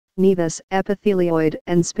Nevus, epithelioid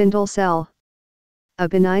and spindle cell. A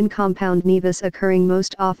benign compound nevus occurring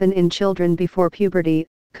most often in children before puberty,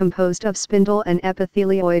 composed of spindle and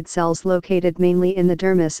epithelioid cells located mainly in the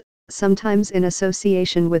dermis, sometimes in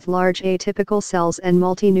association with large atypical cells and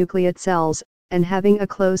multinucleate cells, and having a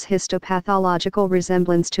close histopathological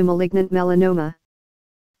resemblance to malignant melanoma.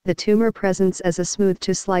 The tumor presents as a smooth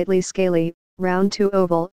to slightly scaly, round to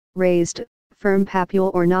oval, raised, firm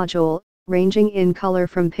papule or nodule, ranging in color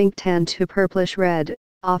from pink tan to purplish red,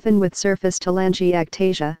 often with surface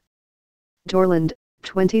telangiectasia. Dorland,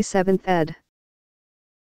 27th ed.